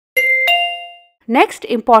Next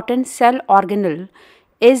important cell organelle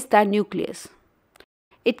is the nucleus.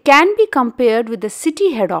 It can be compared with the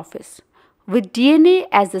city head office, with DNA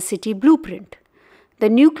as the city blueprint. The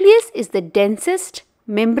nucleus is the densest,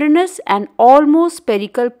 membranous and almost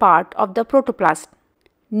spherical part of the protoplasm.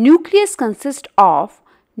 Nucleus consists of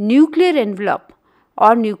nuclear envelope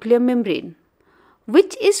or nuclear membrane,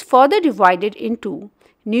 which is further divided into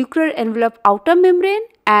nuclear envelope outer membrane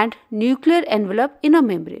and nuclear envelope inner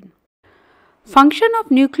membrane. Function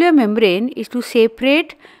of nuclear membrane is to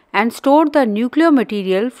separate and store the nuclear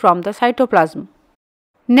material from the cytoplasm.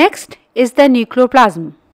 Next is the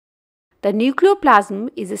nucleoplasm. The nucleoplasm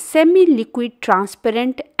is a semi-liquid,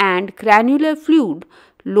 transparent and granular fluid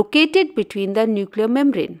located between the nuclear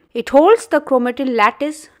membrane. It holds the chromatin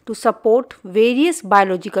lattice to support various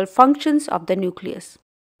biological functions of the nucleus.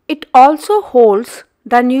 It also holds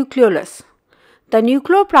the nucleolus. The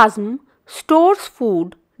nucleoplasm stores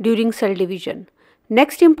food during cell division.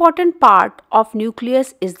 Next important part of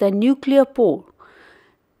nucleus is the nuclear pore.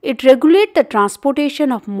 It regulates the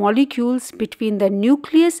transportation of molecules between the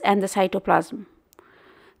nucleus and the cytoplasm.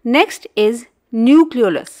 Next is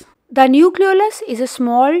nucleolus. The nucleolus is a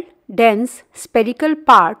small, dense, spherical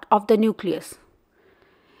part of the nucleus.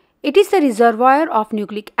 It is the reservoir of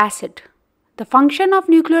nucleic acid. The function of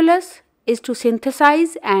nucleolus is to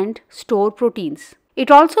synthesize and store proteins. It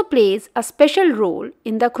also plays a special role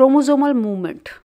in the chromosomal movement.